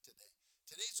Redding today.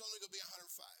 Today it's only going to be 105,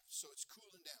 so it's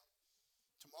cooling down.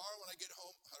 Tomorrow when I get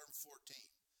home, 114.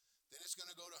 Then it's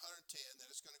going to go to 110, then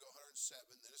it's going to go 107,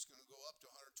 then it's going to go up to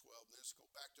 112, then it's going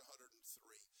to go back to 103.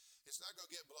 It's not going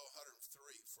to get below 103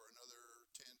 for another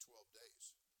 10, 12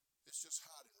 days. It's just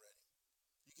hot in Redding.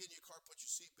 You get in your car, put your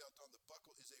seatbelt on, the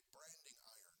buckle is a branding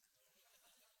iron.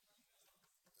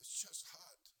 It's just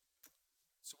hot.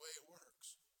 It's the way it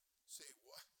works. Say,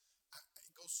 what?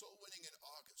 Go soul winning in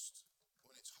August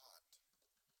when it's hot.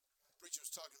 The preacher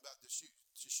was talking about the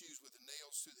shoes with the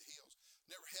nails through the heels.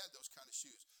 Never had those kind of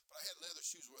shoes. But I had leather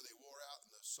shoes where they wore out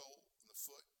in the sole, in the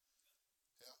foot.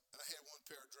 Yeah. And I had one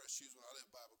pair of dress shoes when I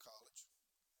lived at Bible college.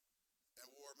 And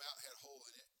wore them out, had a hole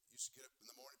in it. Used to get up in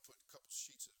the morning, put a couple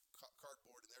sheets of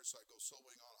cardboard in there so I'd go soul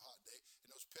winning on a hot day.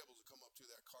 And those pebbles would come up through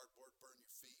that cardboard, burn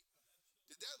your feet.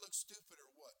 Did that look stupid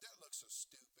or what? That looks so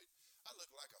stupid. I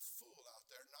look like a fool out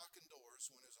there knocking doors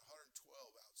when it's 112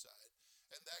 outside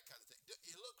and that kind of thing.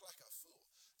 You look like a fool.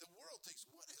 The world thinks,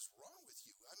 what is wrong with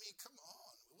you? I mean, come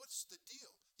on. What's the deal?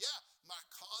 Yeah, my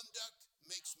conduct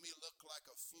makes me look like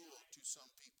a fool to some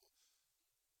people,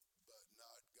 but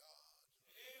not God.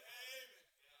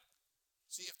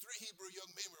 Hebrew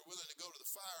young men were willing to go to the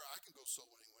fire, I can go soul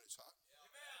winning when it's hot.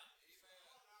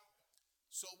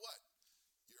 So what?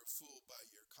 You're fooled by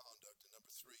your conduct. And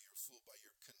number 3, you're fooled by your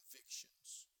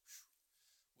convictions.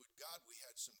 Whew. Would God we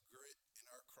had some grit in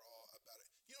our craw about it.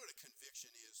 You know what a conviction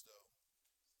is, though?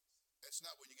 That's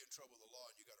not when you get in trouble with the law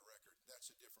and you got a record. That's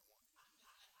a different one.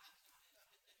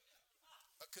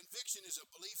 A conviction is a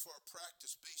belief or a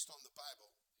practice based on the Bible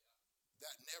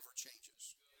that never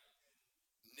changes.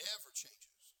 Never changes.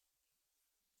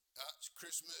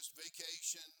 Christmas,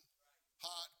 vacation,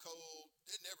 hot, cold,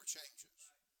 it never changes.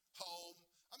 Home.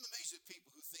 I'm amazed at people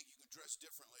who think you can dress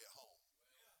differently at home.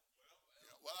 You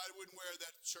know, well, I wouldn't wear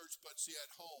that at church, but see,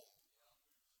 at home.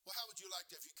 Well, how would you like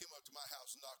that if you came up to my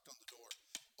house and knocked on the door,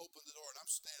 opened the door, and I'm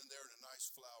standing there in a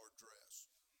nice flowered dress?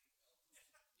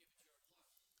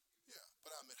 Yeah,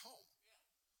 but I'm at home.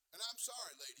 And I'm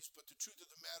sorry, ladies, but the truth of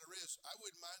the matter is, I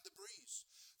wouldn't mind the breeze.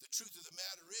 The truth of the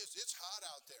matter is, it's hot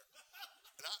out there.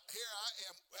 And here I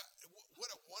am.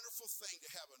 What a wonderful thing to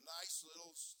have a nice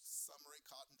little summery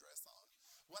cotton dress on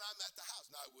when I'm at the house.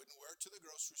 Now, I wouldn't wear it to the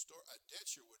grocery store. I dead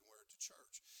sure wouldn't wear it to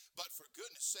church. But for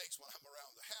goodness sakes, when I'm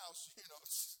around the house,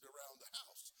 it's around the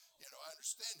house. I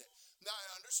understand it. Now, I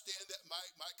understand that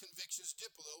my convictions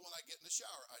dip a little when I get in the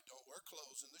shower. I don't wear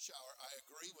clothes in the shower. I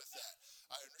agree with that.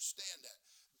 I understand that.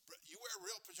 You wear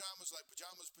real pajamas like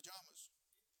pajamas.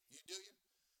 You do you?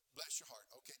 Bless your heart.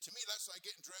 Okay, to me, that's like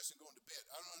getting dressed and going to bed.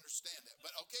 I don't understand that.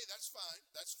 But okay, that's fine.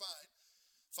 That's fine.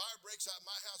 Fire breaks out in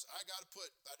my house,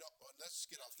 let's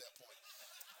get off that point.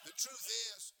 The truth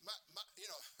is,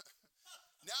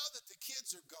 now that the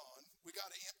kids are gone, we got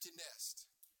an empty nest.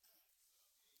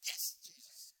 Yes,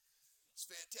 Jesus. It's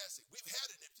fantastic. We've had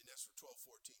an empty nest for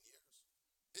 12, 14 years.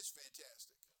 It's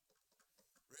fantastic.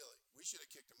 Really. We should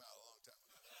have kicked them out a long time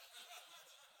ago.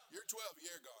 You're 12,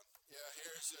 you're gone. Yeah,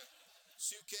 here's a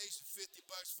suitcase, $50,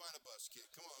 find a bus, kid.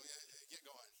 Come on, get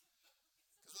going.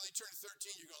 Because when they turn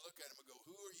 13, you're going to look at them and go,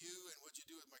 who are you and what'd you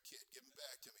do with my kid? Give them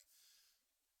back to me.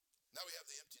 Now we have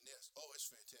the empty nest. Oh,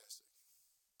 it's fantastic.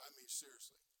 I mean,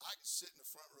 seriously. I can sit in the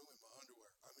front room in my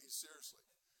underwear. I mean, seriously.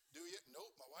 Do you?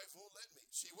 Nope, my wife won't let me.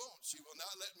 She won't. She will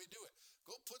not let me do it.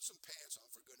 Go put some pants on,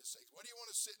 for goodness sake. What do you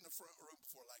want to sit in the front room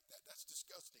for like that? That's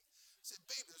disgusting. I said,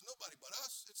 babe, there's nobody but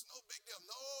us. It's no big deal.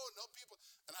 No people.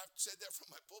 And I've said that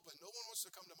from my pulpit. No one wants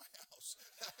to come to my house.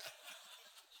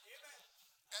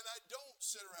 And I don't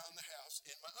sit around the house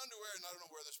in my underwear, and I don't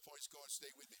know where this point's going.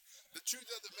 Stay with me. The truth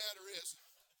of the matter is,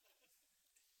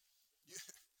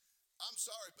 I'm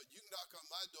sorry, but you can knock on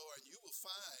my door and you will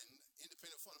find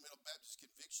independent fundamental Baptist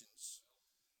convictions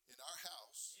in our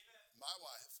house, my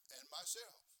wife, and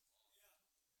myself.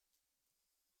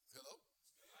 Hello?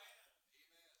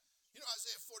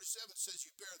 Isaiah 47 says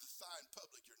you bear the thigh in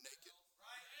public, you're naked.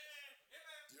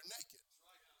 You're naked.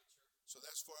 So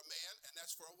that's for a man and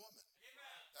that's for a woman.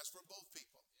 That's for both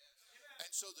people.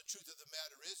 And so the truth of the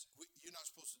matter is, you're not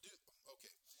supposed to do it.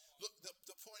 Okay. Look,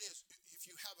 the point is, if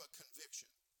you have a conviction,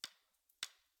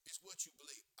 it's what you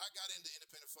believe. I got into the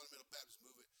independent fundamental Baptist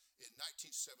movement in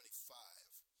 1975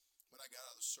 when I got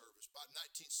out of the service. About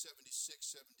 1976,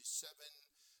 77,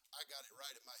 I got it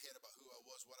right in my head about who I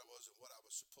was, what I was, and what I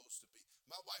was supposed to be.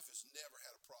 My wife has never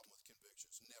had a problem with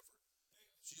convictions, never.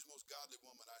 She's the most godly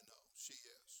woman I know. She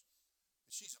is.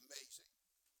 And she's amazing.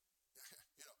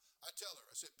 I tell her,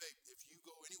 I said, babe, if you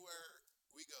go anywhere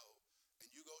we go,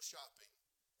 and you go shopping,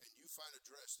 and you find a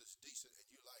dress that's decent and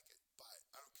you like it, buy it.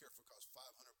 I don't care if it costs $500.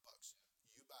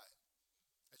 You buy it.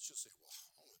 And she'll say, well,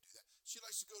 I want to do that. She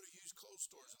likes to go to used clothes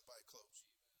stores and buy clothes.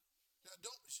 Now,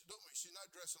 she's not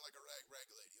dressing like a rag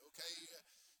lady, okay?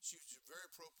 She's very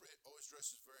appropriate, always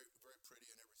dresses very, very pretty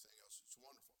and everything else. It's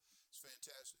wonderful. It's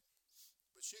fantastic.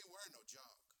 But she ain't wearing no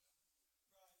junk.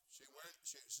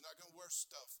 She's not going to wear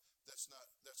stuff that's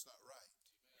not right.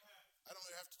 I don't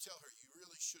have to tell her, you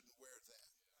really shouldn't wear that.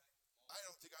 I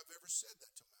don't think I've ever said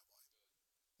that to my wife.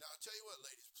 Now, I'll tell you what,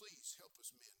 ladies, please help us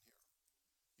men here.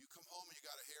 You come home and you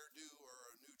got a hairdo or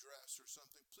a new dress or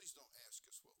something, please don't ask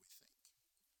us what we think.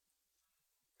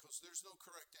 Because there's no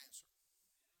correct answer.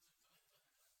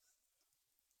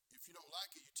 If you don't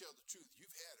like it, you tell the truth.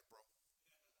 You've had it, bro.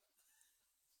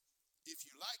 If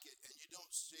you like it and you don't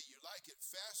say you like it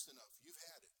fast enough, you've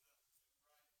had it.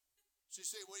 So you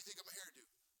say, what do you think of my hairdo?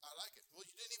 I like it. Well,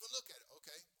 you didn't even look at it.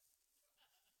 Okay.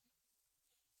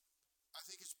 I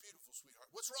think it's beautiful,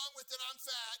 sweetheart. What's wrong with it? I'm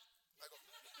fat. I go,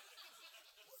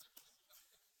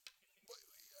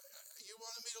 you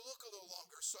wanted me to look a little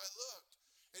longer, so I looked.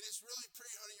 And it's really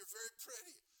pretty, honey. You're very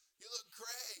pretty. You look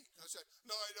great. And I said,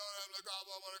 no, I don't.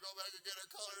 I want to go back and get a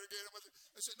color again.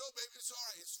 I said, no, baby, it's all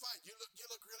right. It's fine. You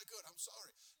look really good. I'm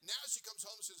sorry. Now she comes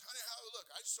home and says, honey, how do I look?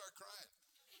 I just start crying.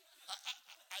 I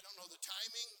I don't know the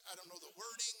timing. I don't know the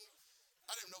wording.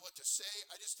 I don't know what to say.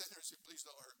 I just stand there and say, please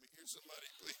don't hurt me. Here's some money,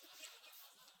 please.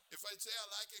 If I'd say I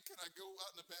like it, can I go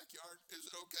out in the backyard? Is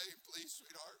it okay? Please,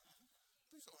 sweetheart.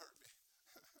 Please don't hurt me.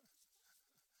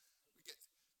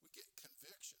 we get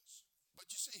convictions.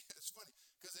 But you see, it's funny,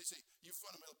 because they say, you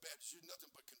fundamental Baptists, you're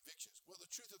nothing but convictions. Well, the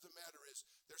truth of the matter is,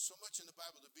 there's so much in the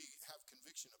Bible to have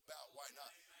conviction about. Why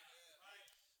not?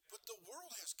 But the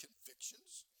world has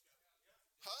convictions.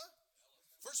 Huh?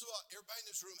 First of all, everybody in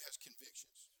this room has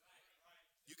convictions.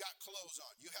 You got clothes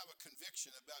on. You have a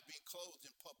conviction about being clothed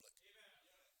in public.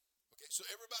 Okay, so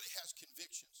everybody has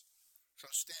convictions. So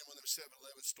I stand in one of them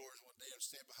 7-Eleven stores one day, and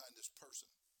stand behind this person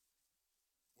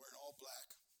wearing all black,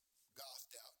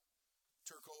 gothed out,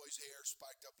 turquoise hair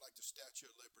spiked up like the Statue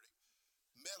of Liberty,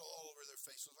 metal all over their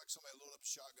face. It looked like somebody loaded up a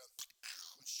shotgun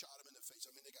and shot them in the face.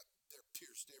 I mean, they're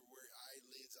pierced everywhere,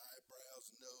 eyelids,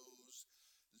 eyebrows, nose,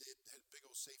 lip, had a big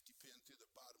old safety pin through the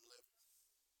bottom lip.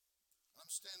 I'm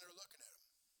standing there looking at them.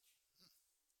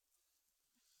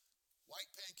 White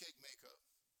pancake makeup,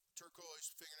 turquoise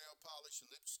fingernail polish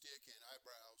and lipstick and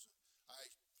eyebrows and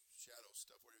eye shadow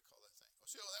stuff. What do you call that thing? Oh,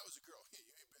 see, that was a girl. You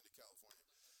ain't been to California.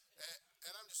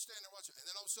 And I'm just standing there watching. And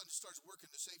then all of a sudden it starts working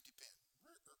the safety pin.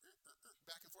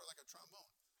 Back and forth like a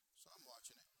trombone. So I'm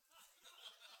watching it.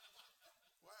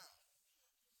 Wow.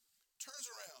 Turns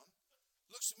around,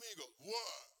 looks at me and goes,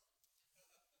 what?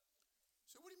 I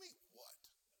said, what do you mean, what?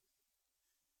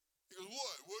 He goes,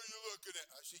 what? What are you looking at?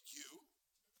 I said, you.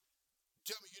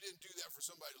 Tell me you didn't do that for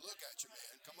somebody to look at you,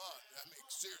 man. Come on. I mean,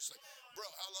 seriously. Bro,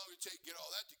 how long did it take to get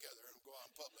all that together and go out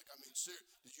in public? I mean, seriously.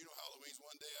 Did you know Halloween's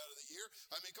one day out of the year?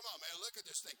 I mean, come on, man. Look at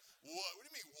this thing. What? What do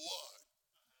you mean, what?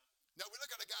 Now, we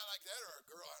look at a guy like that or a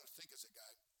girl, I don't think it's a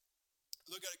guy.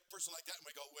 Look at a person like that and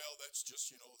we go, well, that's just,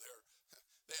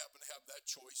 they happen to have that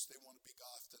choice. They want to be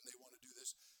gothed and they want to do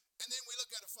this. And then we look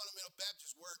at a fundamental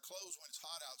Baptist wearing clothes when it's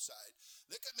hot outside.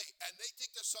 Look at me. And they think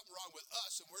there's something wrong with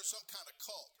us and we're some kind of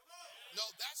cult. No,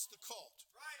 that's the cult.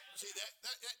 Right. See,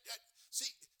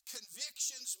 see,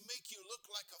 convictions make you look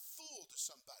like a fool to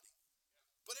somebody.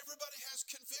 But everybody has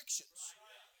convictions.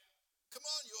 Come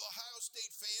on, you Ohio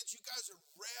State fans. You guys are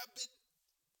rabid,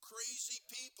 crazy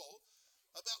people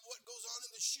about what goes on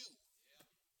in the shoe.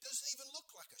 Doesn't even look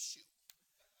like a shoe.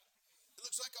 It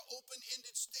looks like an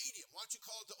open-ended stadium. Why don't you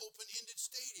call it the open-ended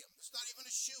stadium? It's not even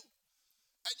a shoe.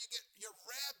 And you're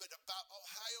rabid about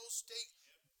Ohio State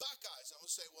Buckeyes. I'm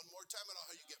going to say it one more time. I don't know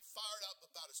how you get fired up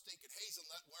about a stinking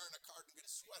hazelnut wearing a cardigan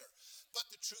sweater. But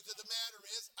the truth of the matter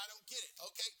is, I don't get it,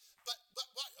 okay? But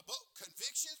what? About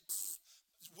conviction?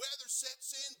 Weather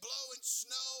sets in, blowing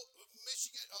snow.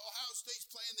 Michigan, Ohio State's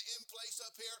playing the in place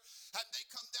up here. And they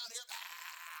come down here,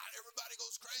 everybody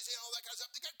goes crazy and all that kind of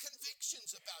stuff. They got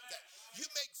convictions about that. You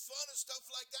make fun of stuff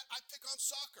like that. I pick on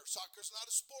soccer. Soccer's not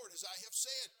a sport, as I have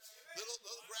said. Little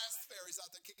grass fairies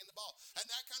out there kicking the ball. And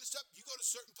that kind of stuff. You go to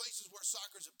certain places where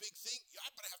soccer's a big thing,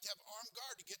 I better have to have armed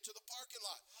guard to get to the parking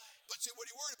lot. But see, what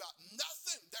are you worried about?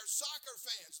 Nothing. They're soccer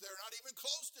fans. They're not even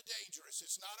close to dangerous.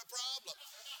 It's not a problem.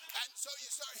 And so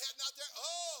you start heading out there.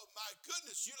 Oh, my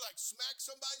goodness, you like smack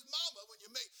somebody's mama when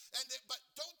you make. But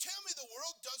don't tell me the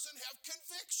world doesn't have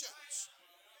convictions.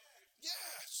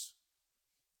 Yes.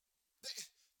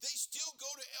 They still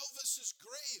go to Elvis's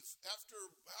grave after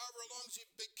however long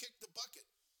they kicked the bucket.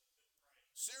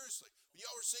 Seriously. When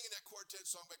y'all were singing that quartet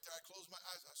song back there, I closed my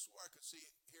eyes. I swore I could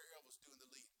hear Elvis doing the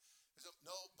lead. I said,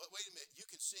 no, but wait a minute. You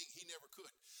can sing. He never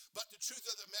could. But the truth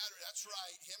of the matter, that's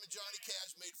right. Him and Johnny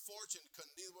Cash made fortune because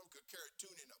neither one could carry a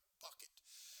tune in a bucket.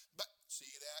 But see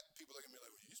that? People look at me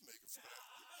like, well, he's making fun of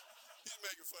He's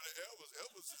making fun of Elvis.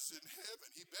 Elvis is in heaven.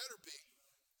 He better be.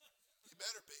 He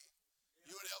better be.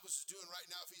 You know what Elvis is doing right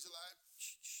now if he's alive?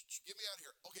 Shh, get me out of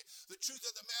here. Okay, the truth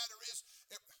of the matter is,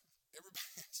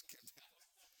 everybody has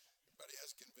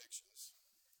convictions.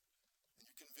 And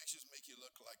your convictions make you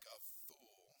look like a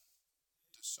fool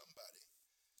to somebody.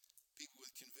 People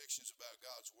with convictions about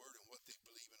God's word and what they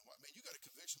believe in. Man, you got a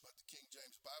conviction about the King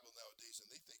James Bible nowadays and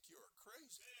they think you're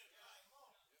crazy.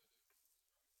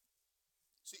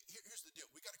 See, here's the deal.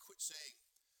 We got to quit saying,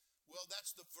 well,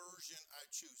 that's the version I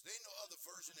choose. There ain't no other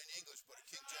version in English but a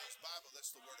King James Bible.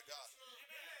 That's the Word of God.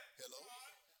 Hello?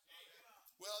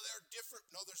 Well, there are different.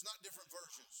 No, there's not different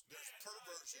versions. There's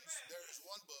perversions. There is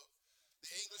one book.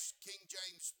 The English King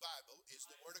James Bible is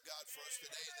the Word of God for us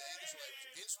today in the English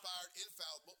language. Inspired,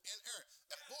 infallible, inerrant.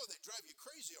 And boy, they drive you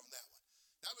crazy on that one.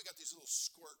 Now we got these little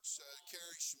squirts,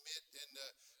 Carrie Schmidt and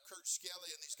Kurt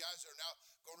Skelly, and these guys are now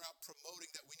going around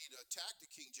promoting that we need to attack the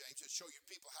King James and show you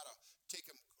people how to take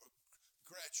them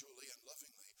gradually and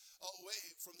lovingly away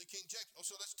from the King James. Oh,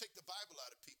 so let's take the Bible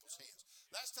out of people's hands.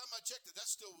 Last time I checked it,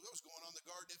 that's still what was going on in the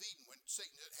Garden of Eden when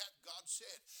Satan had God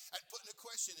said and putting a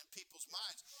question in people's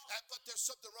minds. But there's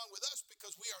something wrong with us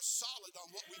because we are solid on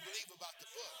what we believe about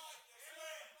the book.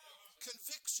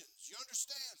 Convictions, you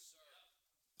understand?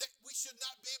 That we should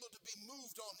not be able to be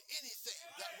moved on anything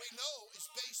that we know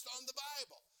is based on the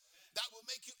Bible. That will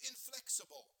make you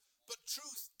inflexible. But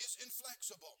truth is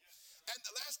inflexible. And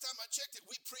the last time I checked it,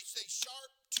 we preached a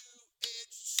sharp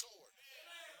two-edged sword.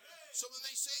 So when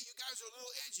they say you guys are a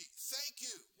little edgy, thank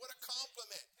you. What a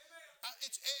compliment.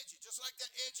 It's edgy, just like that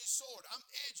edgy sword. I'm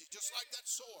edgy, just like that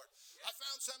sword. I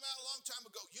found something out a long time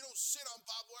ago. You don't sit on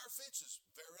barbed wire fences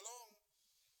very long.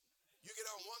 You get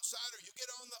on one side or you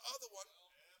get on the other one.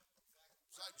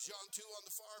 It's like John 2 on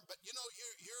the farm. But you know,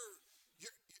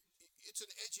 it's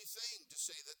an edgy thing to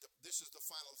say that this is the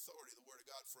final authority. The Word of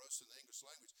God for us in the English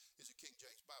language is a King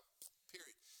James Bible.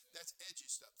 Period. That's edgy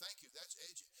stuff. Thank you. That's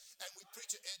edgy. And we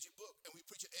preach an edgy book, and we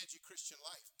preach an edgy Christian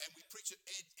life, and we preach it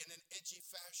in an edgy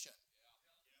fashion.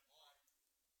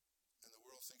 And the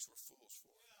world thinks we're fools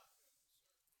for it.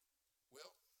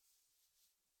 Well,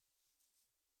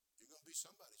 you're going to be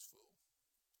somebody's fool.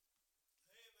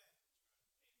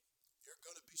 You're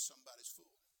going to be somebody's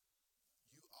fool.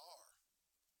 You are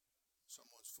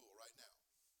someone's fool right now.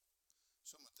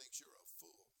 Someone thinks you're a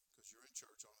fool because you're in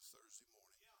church on a Thursday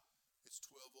morning. It's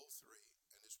 12:03,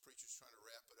 and this preacher's trying to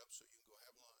wrap it up so you can go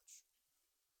have lunch.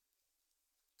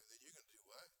 And then you're going to do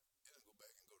what? You're going to go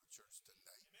back and go to church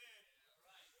tonight.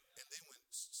 And then when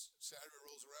Saturday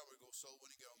rolls around, we go soul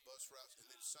winning, get on bus routes,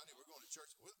 and then Sunday we're going to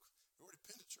church. We already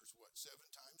been to church, 7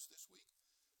 times this week?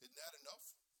 Isn't that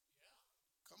enough?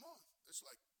 Come on. It's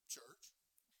like church.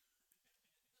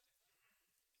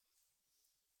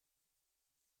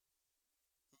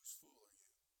 Whose fool are you?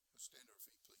 Let's stand to our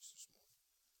feet, please, this morning.